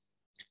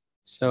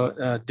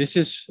this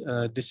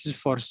is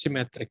for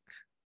symmetric.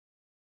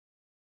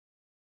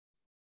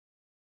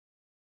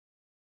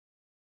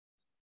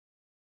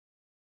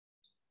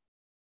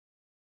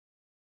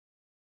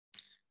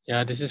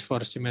 Yeah, this is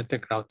for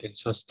symmetric routing.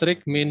 So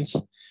strict means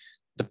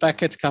the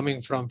packets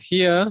coming from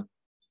here,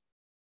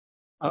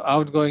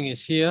 outgoing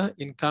is here,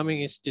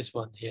 incoming is this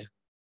one here.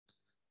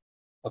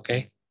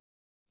 Okay.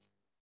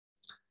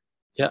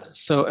 Yeah,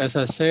 so as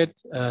I said,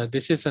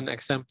 this is an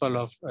example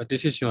of,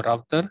 this is your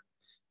router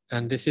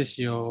and this is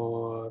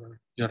your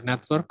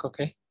network,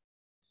 okay?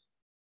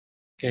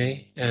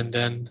 Okay, and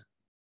then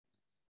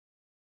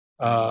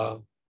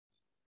the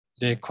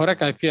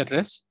correct IP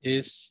address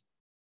is,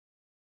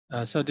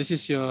 so this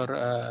is your,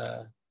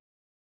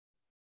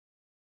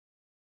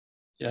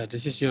 yeah,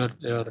 this is your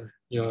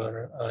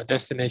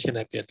destination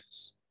IP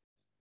address.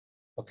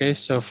 Okay,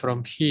 so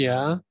from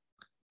here,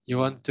 you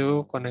want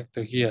to connect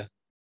to here.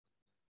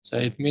 So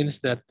it means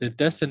that the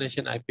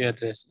destination IP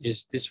address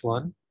is this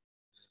one,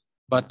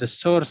 but the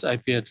source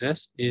IP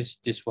address is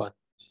this one.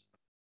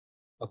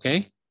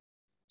 Okay,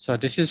 so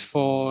this is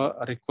for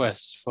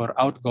requests, for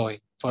outgoing.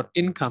 For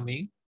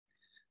incoming,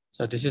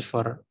 so this is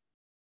for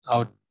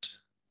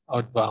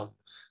outbound,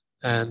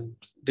 and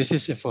this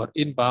is for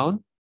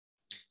inbound.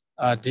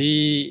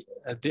 The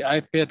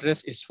IP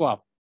address is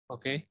swapped.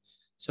 Okay,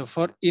 so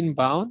for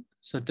inbound,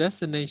 so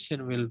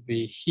destination will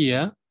be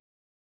here.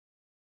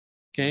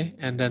 Okay,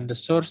 and then the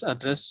source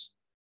address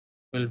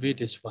will be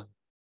this one.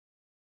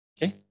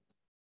 Okay,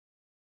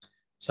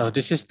 so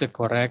this is the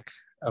correct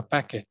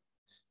packet.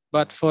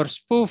 But for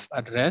spoof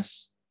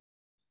address,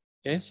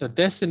 okay, so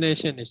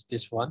destination is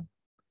this one.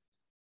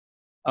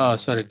 Oh,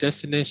 sorry,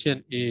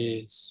 destination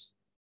is,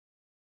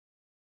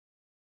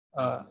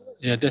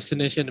 yeah,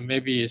 destination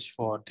maybe is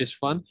for this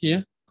one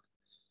here,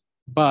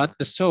 but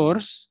the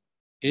source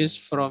is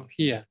from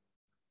here.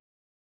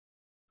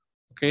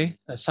 Okay,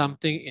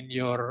 something in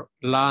your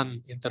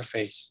LAN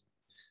interface.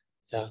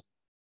 Yeah.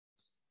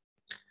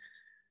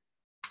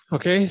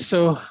 Okay,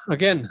 so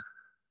again,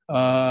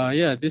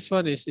 yeah, this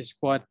one is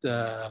quite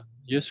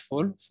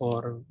useful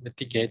for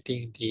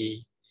mitigating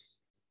the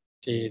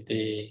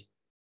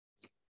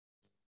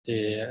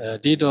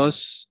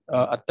DDoS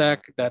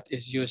attack that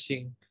is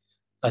using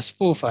a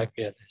spoof IP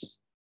address.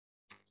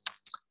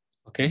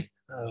 Okay,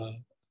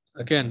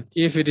 again,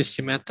 if it is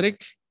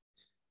symmetric,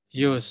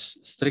 use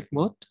strict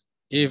mode.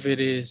 If it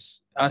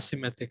is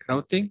asymmetric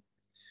routing,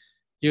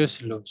 use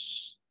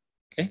loose.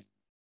 Okay,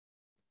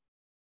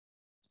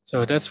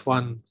 so that's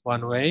one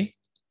way.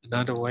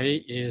 Another way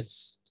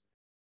is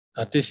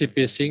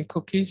TCP sync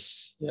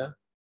cookies. Yeah,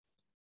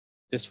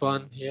 this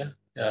one here.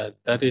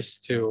 That is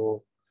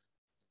to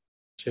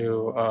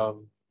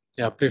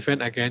yeah,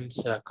 prevent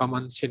against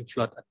common SYN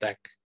flood attack.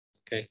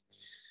 Okay,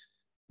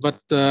 but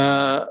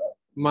yeah,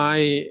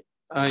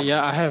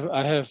 I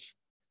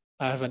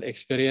have an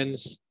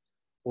experience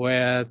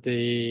where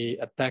the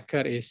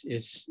attacker is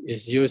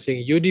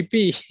using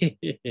UDP.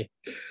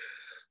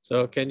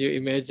 So can you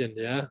imagine?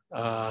 Yeah,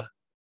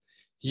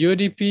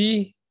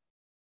 UDP.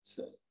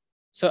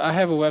 So I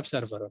have a web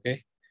server.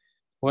 Okay,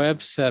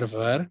 web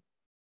server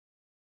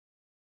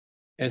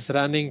is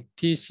running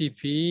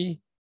TCP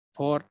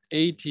port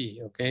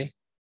 80. Okay,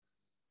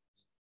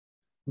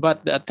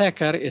 but the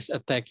attacker is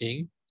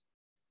attacking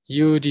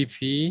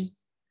UDP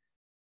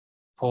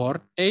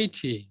port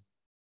 80.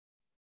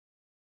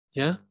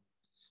 Yeah,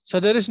 so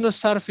there is no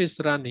service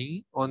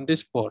running on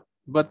this port,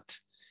 but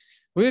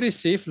we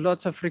receive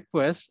lots of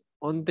requests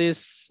on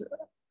this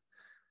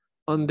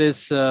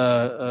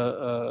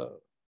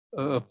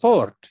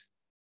port.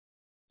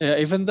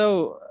 Even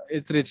though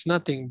it reads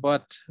nothing,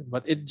 but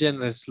it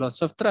generates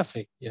lots of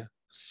traffic. Yeah,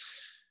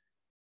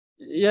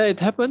 yeah, it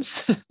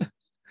happens.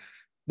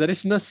 There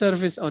is no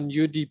service on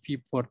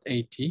UDP port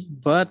 80,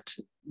 but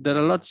there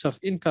are lots of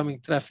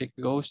incoming traffic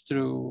goes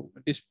through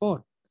this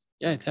port.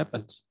 Yeah, it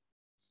happens.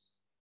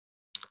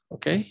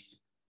 Okay.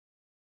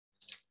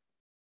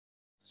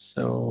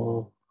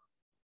 So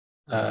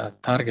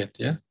target,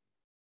 yeah.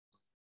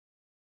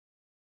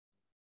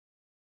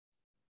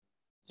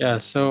 Yeah,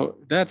 so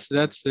that's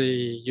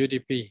the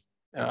UDP.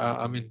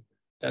 I mean,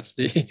 that's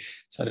the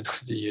sorry,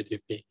 not the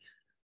UDP.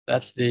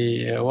 That's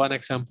the one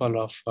example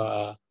of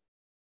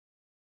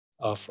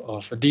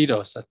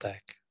DDoS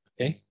attack.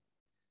 Okay.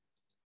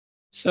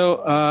 So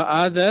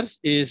others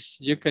is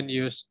you can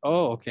use.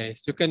 Oh, okay.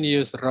 So you can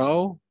use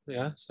row.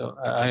 Yeah. So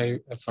I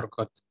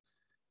forgot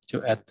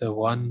to add the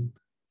one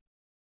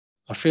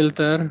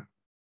filter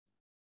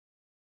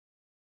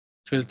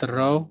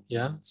row.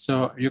 Yeah.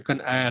 So you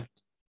can add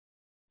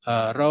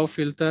a row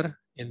filter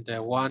in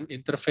the one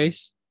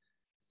interface.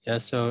 Yeah.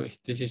 So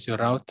this is your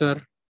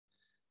router.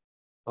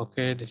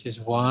 Okay. This is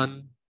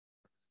one.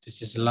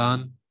 This is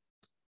LAN.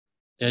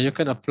 Yeah. You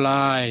can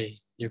apply.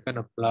 You can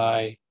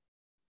apply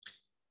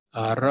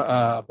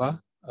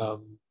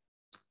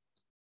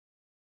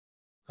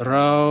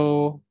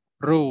row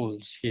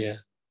rules here.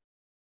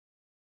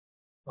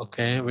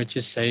 Okay, which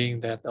is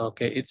saying that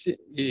okay, it's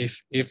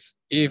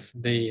if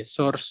the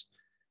source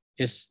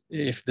is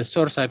if the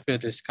source IP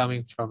address is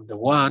coming from the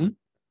one,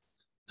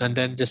 and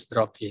then just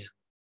drop here.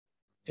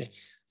 Okay.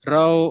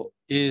 Row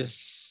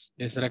is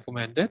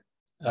recommended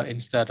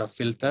instead of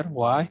filter.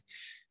 Why?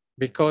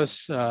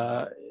 Because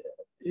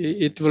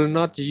it will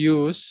not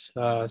use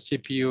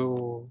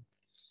CPU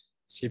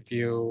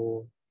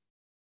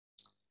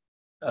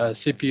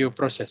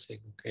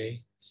processing. Okay,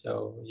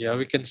 so yeah,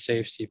 we can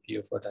save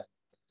CPU for that.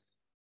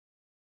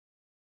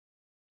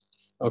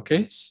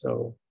 Okay,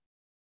 so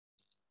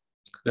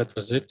that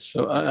was it.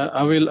 So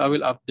I will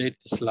update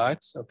the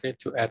slides. Okay,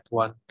 to add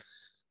one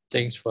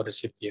things for the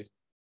CPU.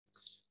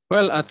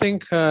 Well, I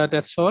think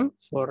that's all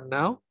for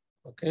now.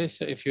 Okay,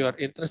 so if you are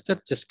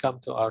interested, just come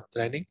to our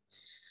training.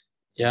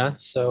 Yeah,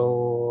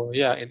 so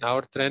yeah, in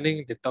our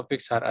training, the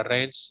topics are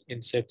arranged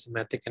in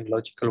systematic and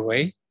logical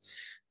way.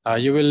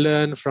 You will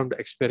learn from the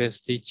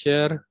experienced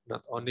teacher,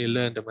 not only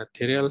learn the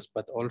materials,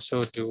 but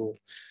also do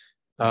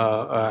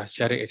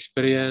sharing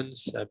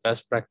experience,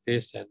 best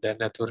practice, and then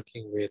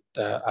networking with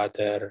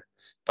other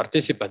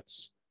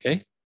participants.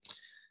 Okay.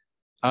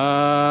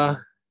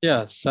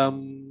 Yeah,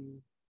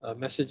 some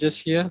messages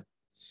here.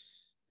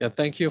 Yeah,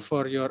 thank you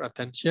for your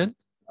attention.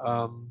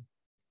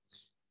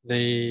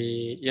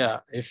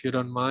 If you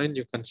don't mind,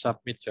 you can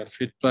submit your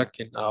feedback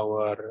in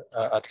our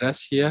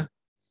address here.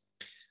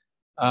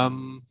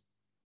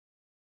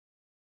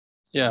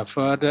 Yeah,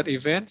 further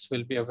events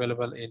will be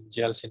available in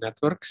GLC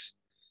networks.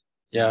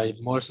 Yeah,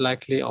 most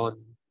likely on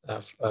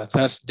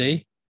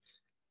Thursday.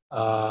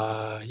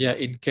 Yeah,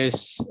 in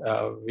case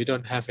we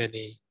don't have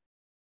any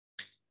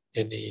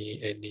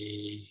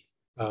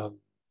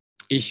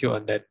issue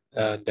on that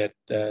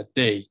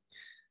day.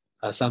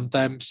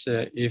 Sometimes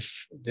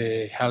if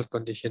the health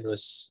condition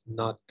was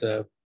not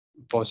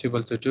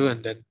possible to do,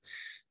 and then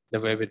the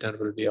webinar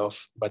will be off.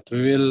 But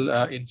we will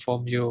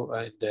inform you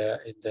in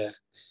the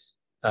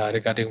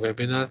regarding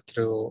webinar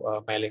through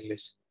mailing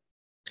list.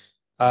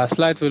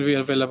 Slide will be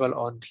available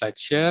on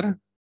Slideshare.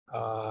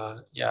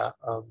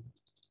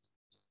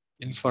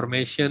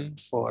 Information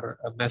for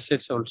a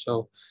message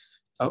also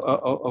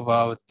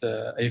about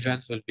the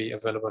event will be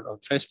available on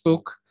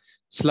Facebook.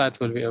 Slide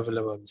will be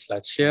available on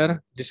Slideshare.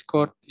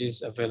 Discord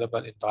is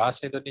available in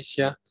Bahasa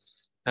Indonesia,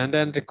 and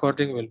then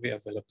recording will be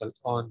available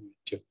on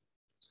YouTube.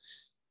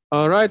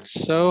 All right,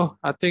 so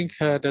I think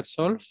that's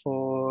all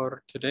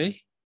for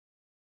today.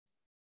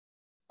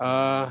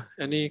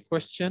 Any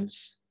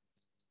questions?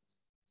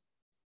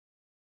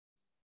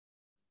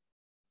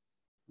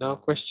 No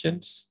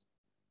questions?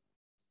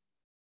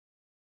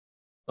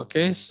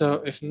 Okay,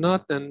 so if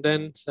not, and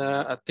then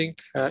I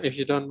think if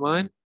you don't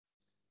mind,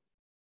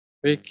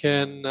 we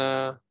can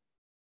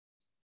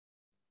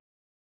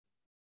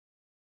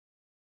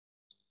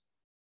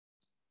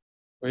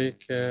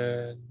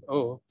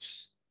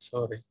oops,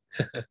 sorry.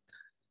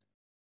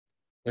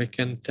 We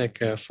can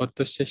take a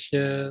photo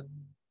session.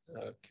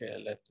 Okay,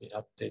 let me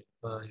update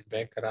my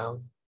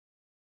background.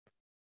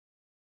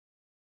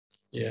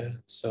 Yeah,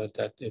 so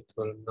that it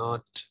will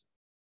not.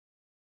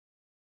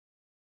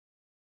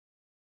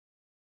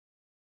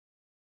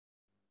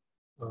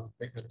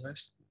 Background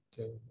rest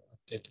to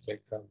update the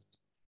background.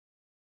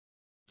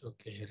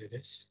 Okay, here it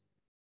is.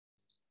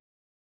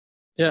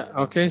 Yeah,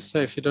 okay, so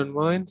if you don't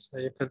mind,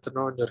 you can turn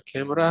on your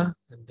camera,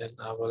 and then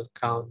I will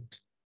count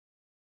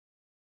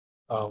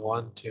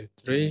 1, 2,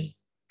 3.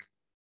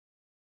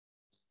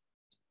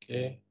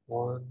 Okay,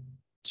 1,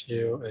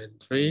 2,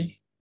 and 3.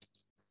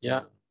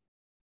 Yeah,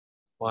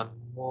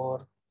 one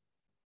more.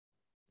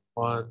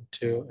 1,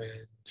 2,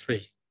 and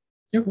 3.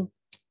 Yoo-hoo.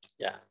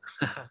 Yeah.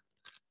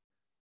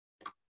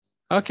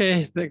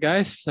 Okay,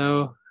 guys.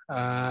 So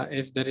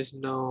if there is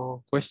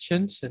no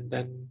questions, and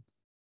then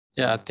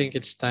yeah, I think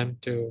it's time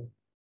to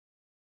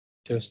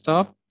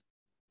stop.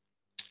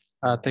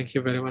 Thank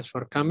you very much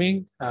for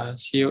coming.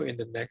 See you in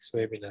the next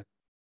webinar.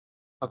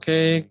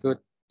 Okay, good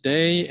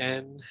day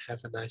and have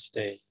a nice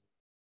day.